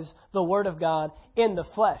was the Word of God in the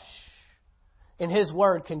flesh. And His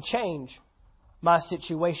Word can change my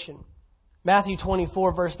situation. Matthew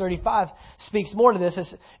 24, verse 35 speaks more to this.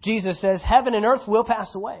 As Jesus says, heaven and earth will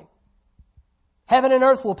pass away. Heaven and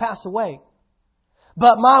earth will pass away.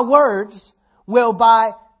 But my words will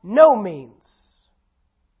by no means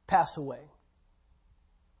pass away.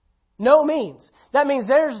 No means. That means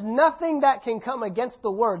there's nothing that can come against the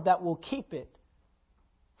Word that will keep it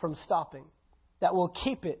from stopping, that will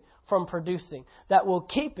keep it from producing, that will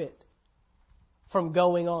keep it from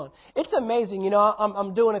going on. It's amazing. You know,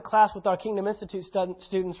 I'm doing a class with our Kingdom Institute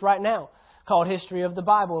students right now called History of the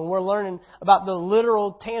Bible, and we're learning about the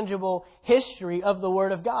literal, tangible history of the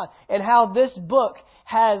Word of God and how this book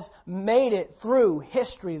has made it through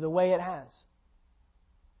history the way it has.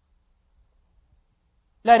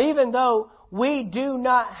 That even though we do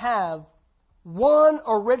not have one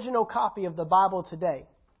original copy of the Bible today,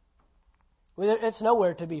 it's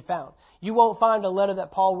nowhere to be found. You won't find a letter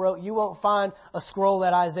that Paul wrote. You won't find a scroll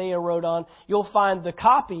that Isaiah wrote on. You'll find the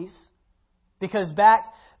copies because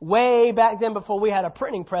way back then before we had a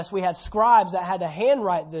printing press, we had scribes that had to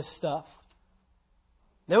handwrite this stuff.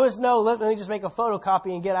 There was no, let me just make a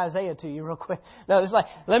photocopy and get Isaiah to you real quick. No, it's like,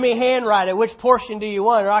 let me handwrite it. Which portion do you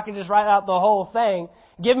want? Or I can just write out the whole thing.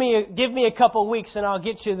 Give me a couple weeks and I'll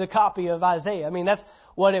get you the copy of Isaiah. I mean, that's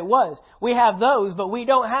what it was. We have those, but we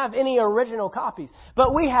don't have any original copies.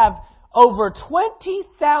 But we have over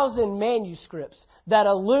 20,000 manuscripts that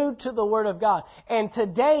allude to the Word of God. And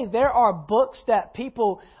today there are books that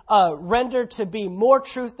people render to be more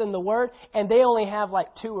truth than the Word, and they only have like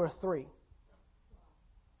 2 or 3.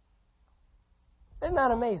 Isn't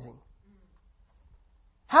that amazing?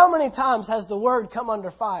 How many times has the Word come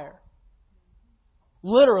under fire?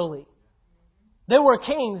 Literally. There were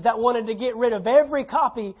kings that wanted to get rid of every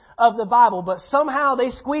copy of the Bible, but somehow they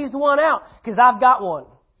squeezed one out because I've got one.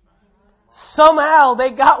 Somehow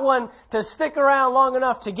they got one to stick around long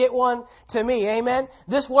enough to get one to me. Amen?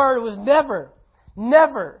 This Word was never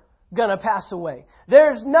going to pass away.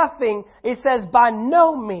 There's nothing, it says, by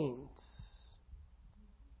no means.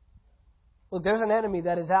 Look, there's an enemy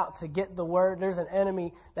that is out to get the Word. There's an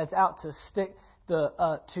enemy that's out to stick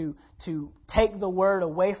to take the Word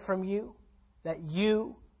away from you that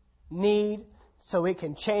you need so it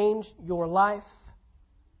can change your life.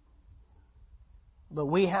 But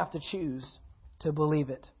we have to choose to believe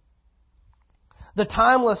it. The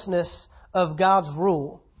timelessness of God's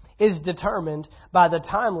rule is determined by the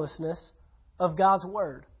timelessness of God's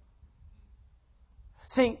Word.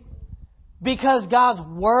 See, because God's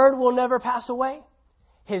Word will never pass away,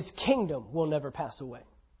 His kingdom will never pass away.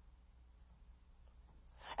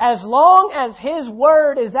 As long as His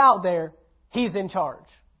Word is out there, He's in charge.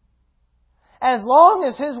 As long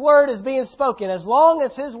as His Word is being spoken, as long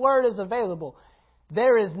as His Word is available,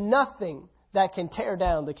 there is nothing that can tear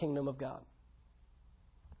down the kingdom of God.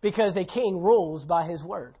 Because a king rules by his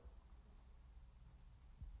word.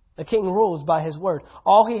 A king rules by his word.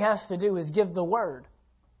 All he has to do is give the word,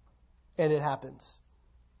 and it happens.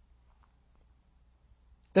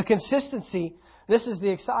 The consistency, this is the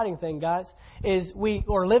exciting thing, guys, is we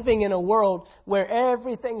are living in a world where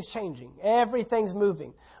everything's changing. Everything's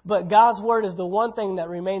moving. But God's Word is the one thing that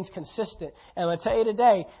remains consistent. And I'll tell you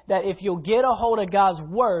today that if you'll get a hold of God's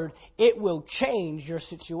Word, it will change your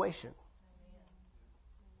situation.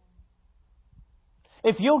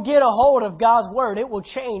 If you'll get a hold of God's Word, it will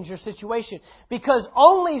change your situation. Because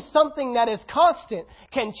only something that is constant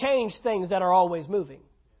can change things that are always moving.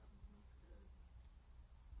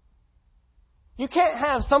 You can't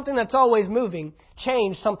have something that's always moving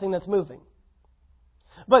change something that's moving.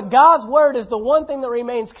 But God's Word is the one thing that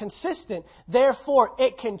remains consistent. Therefore,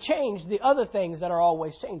 it can change the other things that are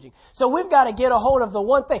always changing. So we've got to get a hold of the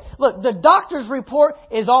one thing. Look, the doctor's report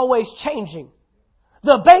is always changing.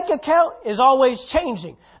 The bank account is always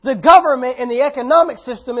changing. The government and the economic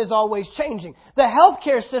system is always changing. The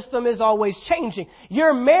healthcare system is always changing.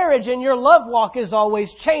 Your marriage and your love walk is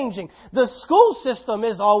always changing. The school system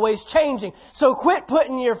is always changing. So quit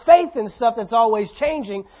putting your faith in stuff that's always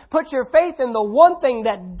changing. Put your faith in the one thing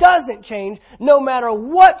that doesn't change, no matter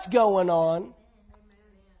what's going on.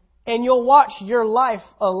 And you'll watch your life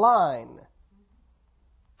align.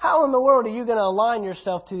 How in the world are you going to align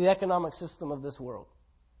yourself to the economic system of this world?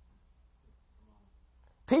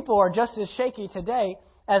 People are just as shaky today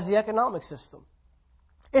as the economic system.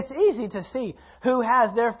 It's easy to see who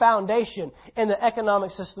has their foundation in the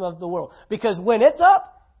economic system of the world. Because when it's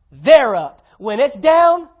up, they're up. When it's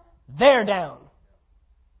down, they're down.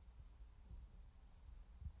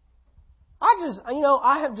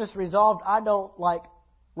 I have just resolved I don't like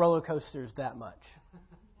roller coasters that much.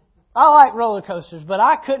 I like roller coasters, but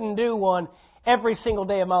I couldn't do one every single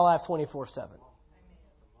day of my life 24/7.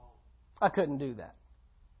 I couldn't do that.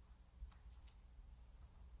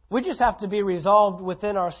 We just have to be resolved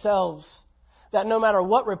within ourselves that no matter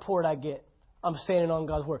what report I get, I'm standing on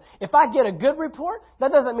God's Word. If I get a good report,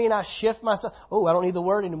 that doesn't mean I shift myself. Oh, I don't need the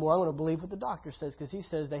Word anymore. I'm going to believe what the doctor says because he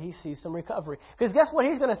says that he sees some recovery. Because guess what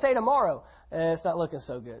he's going to say tomorrow? It's not looking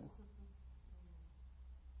so good.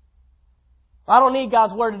 I don't need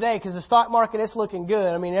God's Word today because the stock market is looking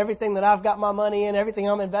good. I mean, everything that I've got my money in, everything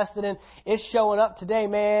I'm invested in, it's showing up today,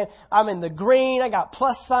 man. I'm in the green. I got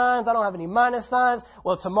plus signs. I don't have any minus signs.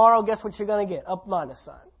 Well, tomorrow, guess what you're going to get? A minus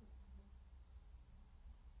sign.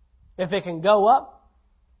 If it can go up,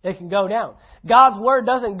 it can go down. God's Word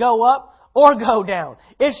doesn't go up or go down.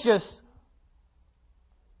 It's just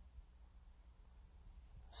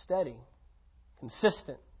steady,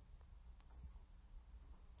 consistent.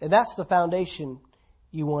 And that's the foundation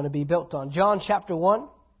you want to be built on. John chapter 1.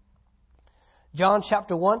 John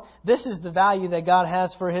chapter 1. This is the value that God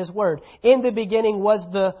has for His Word. In the beginning was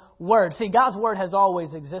the Word. See, God's Word has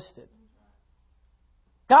always existed.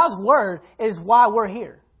 God's Word is why we're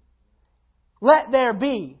here. Let there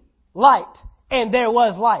be light, and there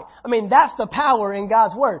was light. I mean, that's the power in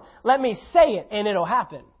God's Word. Let me say it, and it'll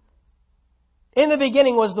happen. In the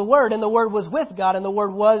beginning was the Word, and the Word was with God, and the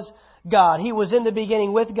Word was God. He was in the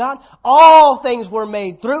beginning with God. All things were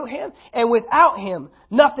made through Him, and without Him,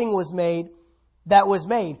 nothing was made that was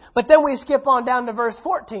made. But then we skip on down to verse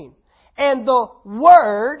 14. And the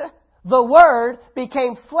Word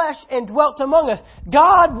became flesh and dwelt among us.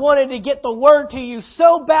 God wanted to get the Word to you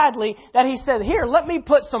so badly that He said, here, let me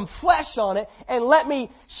put some flesh on it and let me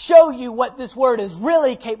show you what this Word is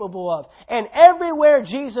really capable of. And everywhere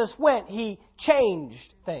Jesus went, He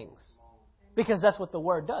changed things. Because that's what the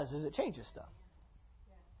Word does, is it changes stuff.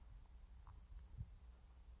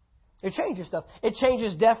 It changes stuff. It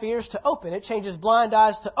changes deaf ears to open. It changes blind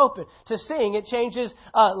eyes to open, to seeing. It changes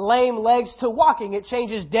lame legs to walking. It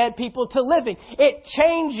changes dead people to living. It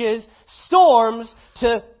changes storms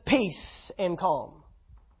to peace and calm.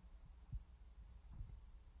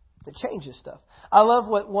 It changes stuff. I love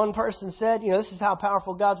what one person said. This is how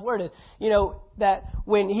powerful God's Word is. That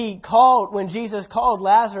when Jesus called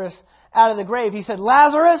Lazarus out of the grave, He said,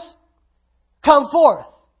 Lazarus, come forth.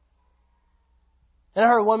 And I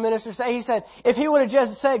heard one minister say, he said, if he would have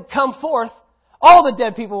just said, come forth, all the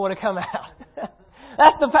dead people would have come out.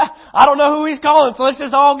 That's the fact. I don't know who He's calling, so let's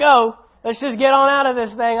just all go. Let's just get on out of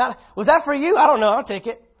this thing. Was that for you? I don't know. I'll take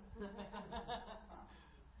it.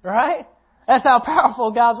 Right? That's how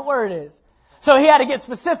powerful God's Word is. So He had to get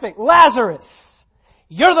specific. Lazarus,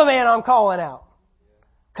 you're the man I'm calling out.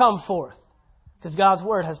 come forth. Because God's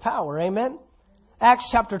Word has power. Amen? Acts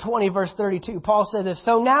chapter 20, verse 32. Paul said this,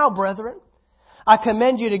 "So now, brethren, I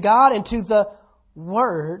commend you to God and to the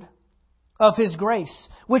Word of His grace,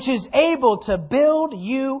 which is able to build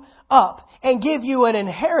you up and give you an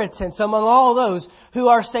inheritance among all those who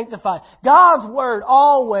are sanctified." God's Word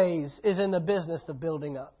always is in the business of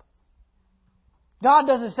building up. God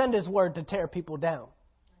doesn't send His Word to tear people down.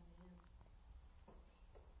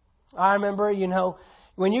 I remember,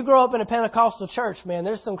 when you grow up in a Pentecostal church, man,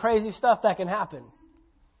 there's some crazy stuff that can happen.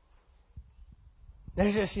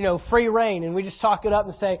 There's just, free reign, and we just chalk it up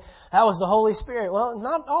and say, that was the Holy Spirit. Well,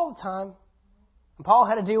 not all the time. And Paul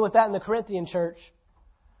had to deal with that in the Corinthian church.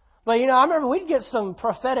 But, I remember we'd get some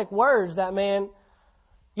prophetic words that, man,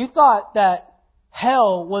 you thought that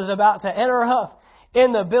hell was about to enter up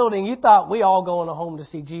in the building. You thought we all going home to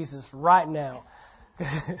see Jesus right now.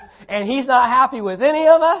 And He's not happy with any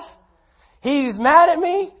of us. He's mad at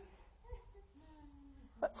me.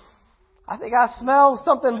 I think I smell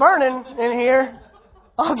something burning in here.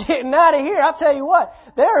 I'm getting out of here. I'll tell you what,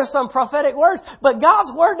 there are some prophetic words, but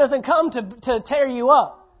God's Word doesn't come to tear you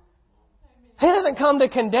up. He doesn't come to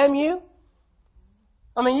condemn you.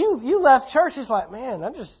 I mean, you left church, it's like, man, I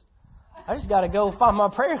just got to go find my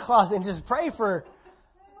prayer closet and just pray for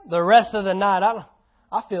the rest of the night.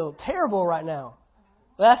 I feel terrible right now.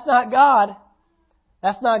 But that's not God.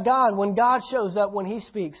 That's not God. When God shows up, when He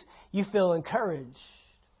speaks, you feel encouraged.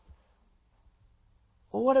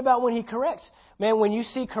 Well, what about when He corrects? Man, when you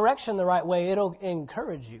see correction the right way, it'll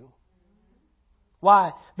encourage you.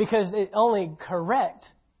 Why? Because it only correct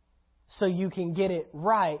so you can get it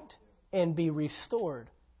right and be restored.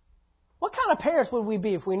 What kind of parents would we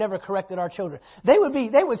be if we never corrected our children? They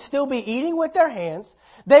would still be eating with their hands.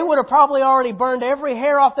 They would have probably already burned every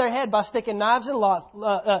hair off their head by sticking knives in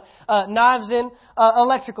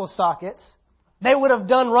electrical sockets. They would have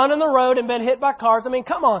done run on the road and been hit by cars. I mean,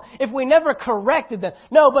 come on. If we never corrected them.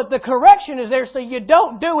 No, but the correction is there so you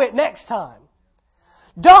don't do it next time.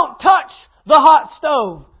 Don't touch the hot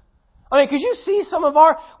stove. I mean, could you see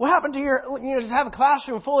what happened to just have a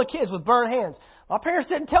classroom full of kids with burned hands. My parents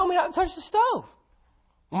didn't tell me not to touch the stove.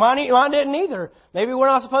 Mine didn't either. Maybe we're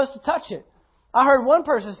not supposed to touch it. I heard one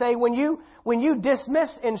person say, when you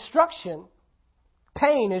dismiss instruction,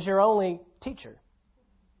 pain is your only teacher.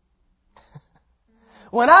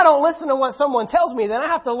 When I don't listen to what someone tells me, then I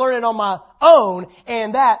have to learn it on my own,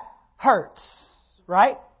 and that hurts.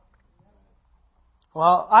 Right?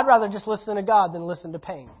 Well, I'd rather just listen to God than listen to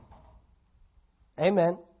pain.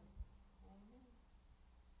 Amen.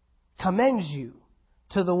 Commends you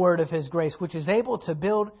to the word of His grace, which is able to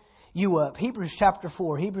build you up. Hebrews chapter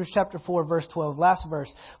 4, verse 12, last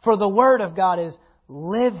verse. For the word of God is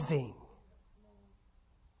living.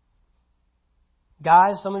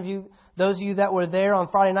 Guys, some of you, those of you that were there on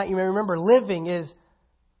Friday night, you may remember living is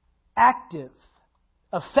active,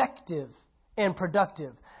 effective, and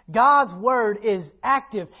productive. God's Word is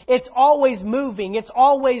active. It's always moving. It's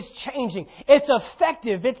always changing. It's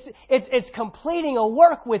effective. It's completing a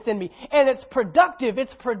work within me. And it's productive.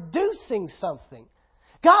 It's producing something.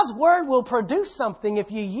 God's Word will produce something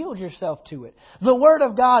if you yield yourself to it. The Word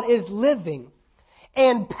of God is living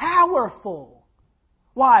and powerful.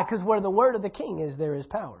 Why? Because where the Word of the King is, there is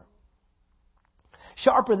power.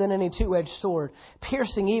 Sharper than any two-edged sword,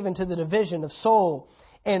 piercing even to the division of soul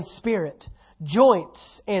and spirit,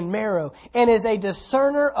 joints and marrow, and is a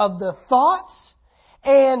discerner of the thoughts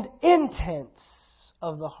and intents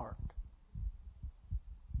of the heart.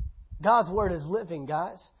 God's Word is living,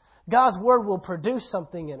 guys. God's Word will produce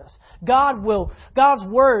something in us. God's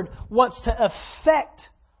Word wants to affect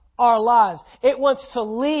our lives. It wants to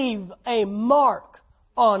leave a mark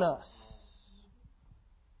on us.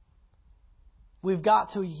 We've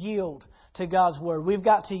got to yield to God's Word. We've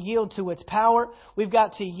got to yield to its power. We've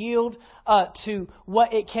got to yield to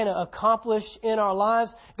what it can accomplish in our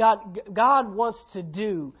lives. God wants to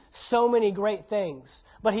do so many great things.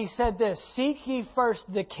 But He said this, seek ye first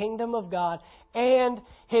the kingdom of God and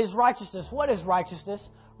His righteousness. What is righteousness?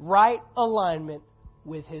 Right alignment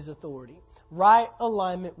with His authority. Right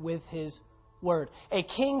alignment with His Word. A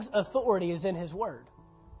king's authority is in his Word.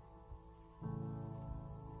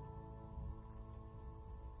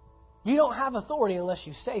 You don't have authority unless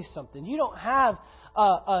you say something. You don't have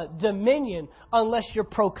dominion unless you're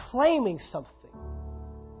proclaiming something.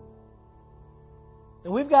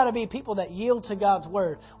 And we've got to be people that yield to God's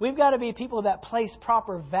Word. We've got to be people that place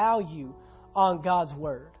proper value on God's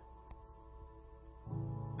Word.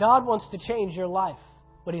 God wants to change your life,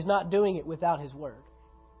 but He's not doing it without His Word.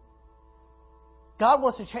 God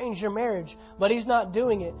wants to change your marriage, but He's not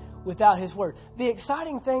doing it without His Word. The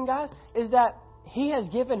exciting thing, guys, is that He has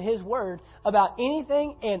given His Word about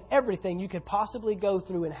anything and everything you could possibly go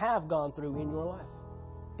through and have gone through in your life.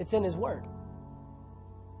 It's in His Word.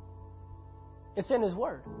 It's in His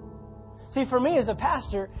Word. See, for me as a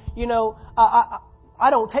pastor, I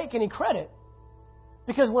don't take any credit.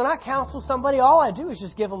 Because when I counsel somebody, all I do is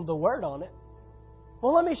just give them the Word on it.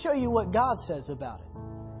 Well, let me show you what God says about it.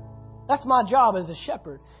 That's my job as a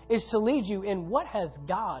shepherd, is to lead you in what has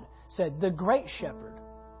God said, the great shepherd.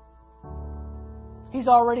 He's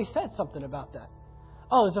already said something about that.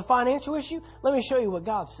 Oh, there's a financial issue? Let me show you what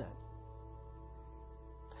God said.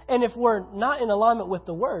 And if we're not in alignment with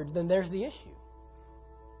the Word, then there's the issue.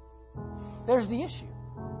 There's the issue.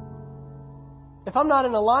 If I'm not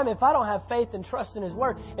in alignment, if I don't have faith and trust in His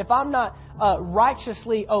Word, if I'm not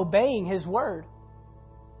righteously obeying His Word,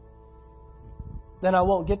 then I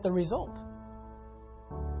won't get the result.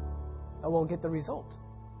 I won't get the result.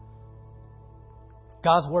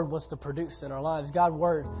 God's Word wants to produce in our lives. God's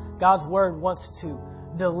Word wants to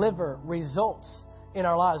deliver results in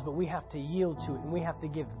our lives, but we have to yield to it and we have to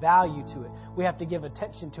give value to it. We have to give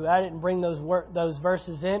attention to it. I didn't bring those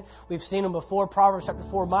verses in. We've seen them before. Proverbs chapter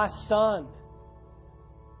 4. My son,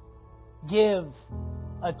 give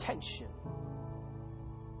attention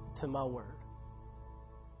to my word.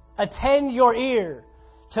 Attend your ear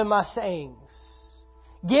to my sayings.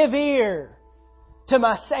 Give ear to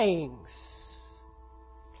my sayings.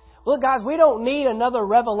 Look, guys, we don't need another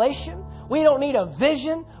revelation. We don't need a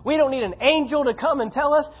vision. We don't need an angel to come and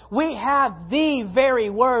tell us. We have the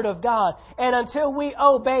very Word of God. And until we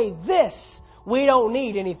obey this, we don't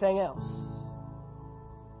need anything else.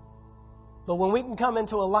 But when we can come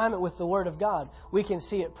into alignment with the Word of God, we can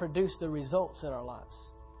see it produce the results in our lives.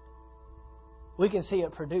 We can see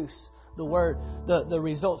it produce the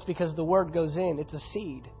results, because the Word goes in. It's a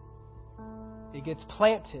seed. It gets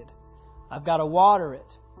planted. I've got to water it.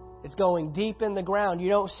 It's going deep in the ground. You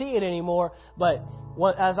don't see it anymore, but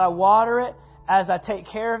as I water it, as I take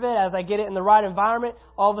care of it, as I get it in the right environment,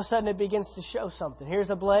 all of a sudden it begins to show something.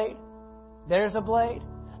 Here's a blade. There's a blade.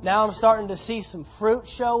 Now I'm starting to see some fruit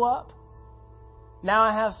show up. Now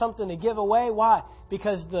I have something to give away. Why?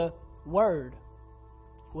 Because the Word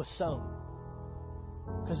was sown.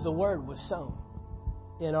 Because the Word was sown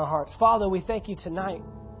in our hearts. Father, we thank You tonight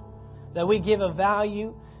that we give a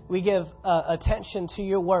value, we give attention to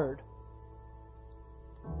Your Word.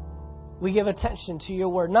 We give attention to Your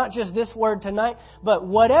Word. Not just this word tonight, but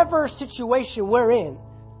whatever situation we're in,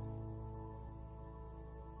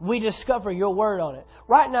 we discover Your Word on it.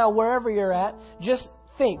 Right now, wherever you're at, just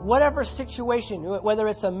think, whatever situation, whether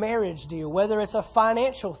it's a marriage deal, whether it's a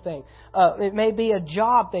financial thing, it may be a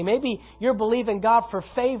job thing, maybe you're believing God for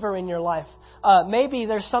favor in your life, maybe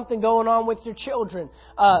there's something going on with your children,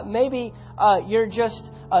 maybe you're just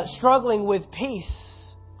struggling with peace,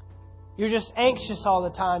 you're just anxious all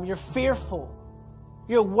the time, you're fearful,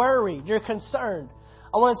 you're worried, you're concerned.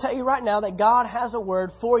 I want to tell you right now that God has a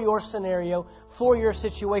word for your scenario, for your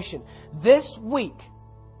situation. This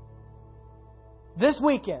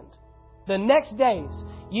weekend, the next days,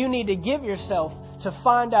 you need to give yourself to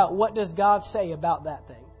find out, what does God say about that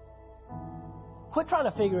thing. Quit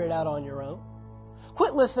trying to figure it out on your own.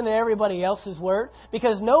 Quit listening to everybody else's word,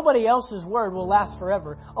 because nobody else's word will last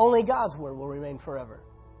forever. Only God's word will remain forever.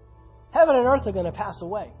 Heaven and earth are going to pass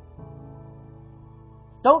away.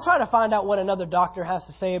 Don't try to find out what another doctor has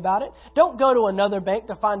to say about it. Don't go to another bank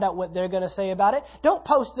to find out what they're going to say about it. Don't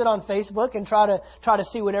post it on Facebook and try to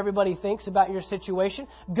see what everybody thinks about your situation.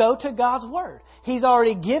 Go to God's Word. He's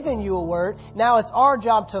already given you a word. Now it's our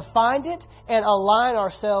job to find it and align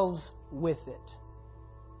ourselves with it.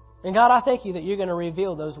 And God, I thank You that You're going to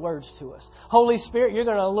reveal those words to us. Holy Spirit, You're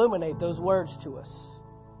going to illuminate those words to us.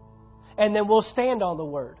 And then we'll stand on the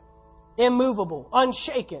Word, immovable,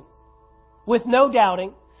 unshaken, with no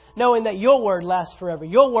doubting, knowing that Your Word lasts forever.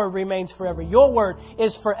 Your Word remains forever. Your Word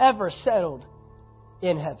is forever settled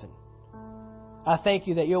in heaven. I thank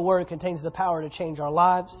You that Your Word contains the power to change our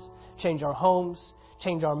lives, change our homes,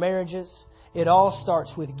 change our marriages. It all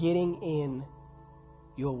starts with getting in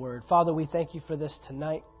Your Word. Father, we thank You for this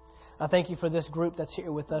tonight. I thank You for this group that's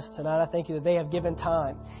here with us tonight. I thank You that they have given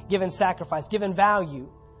time, given sacrifice, given value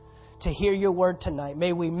to hear Your Word tonight.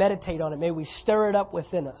 May we meditate on it. May we stir it up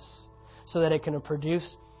within us, so that it can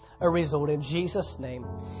produce a result. In Jesus' name,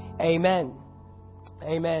 amen.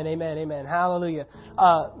 Amen, amen, amen. Hallelujah.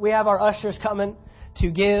 We have our ushers coming to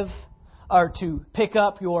give or to pick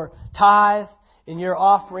up your tithe and your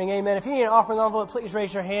offering. Amen. If you need an offering envelope, please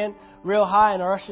raise your hand real high, and our ushers